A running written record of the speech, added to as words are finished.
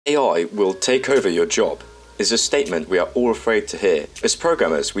AI will take over your job is a statement we are all afraid to hear. As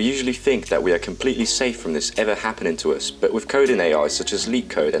programmers, we usually think that we are completely safe from this ever happening to us, but with coding AI such as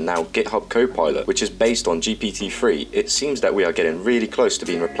LeetCode and now GitHub Copilot, which is based on GPT-3, it seems that we are getting really close to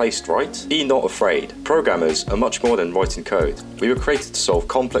being replaced, right? Be not afraid. Programmers are much more than writing code. We were created to solve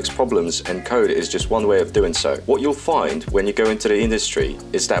complex problems, and code is just one way of doing so. What you'll find when you go into the industry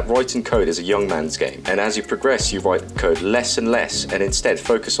is that writing code is a young man's game, and as you progress, you write code less and less, and instead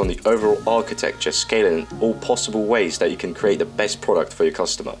focus on the overall architecture, scaling all possible ways that you can create the best product for your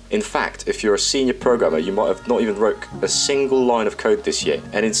customer. In fact, if you're a senior programmer, you might have not even wrote a single line of code this year,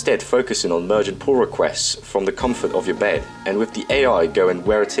 and instead focusing on merging pull requests from the comfort of your bed. And with the AI going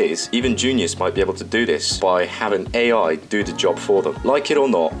where it is, even juniors might be able to do this by having AI do the job for them. Like it or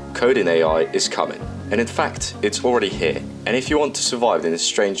not, coding AI is coming. And in fact, it's already here. And if you want to survive in this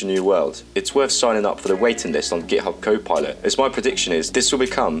strange new world, it's worth signing up for the waiting list on GitHub Copilot, as my prediction is this will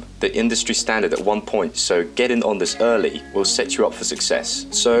become the industry standard at one point, so getting on this early will set you up for success.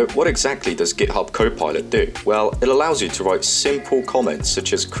 So what exactly does GitHub Copilot do? Well, it allows you to write simple comments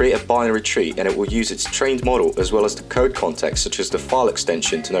such as create a binary tree, and it will use its trained model as well as the code context such as the file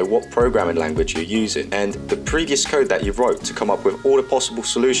extension to know what programming language you're using, and the previous code that you wrote to come up with all the possible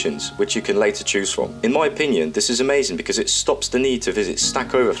solutions which you can later choose from. In my opinion, this is amazing because it stops the need to visit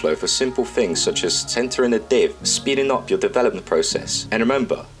Stack Overflow for simple things such as centering a div, speeding up your development process. And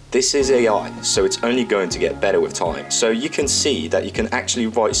remember, this is AI, so it's only going to get better with time. So you can see that you can actually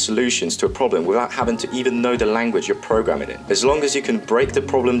write solutions to a problem without having to even know the language you're programming in. As long as you can break the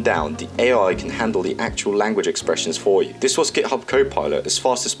problem down, the AI can handle the actual language expressions for you. This was GitHub Copilot as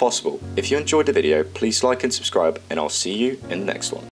fast as possible. If you enjoyed the video, please like and subscribe, and I'll see you in the next one.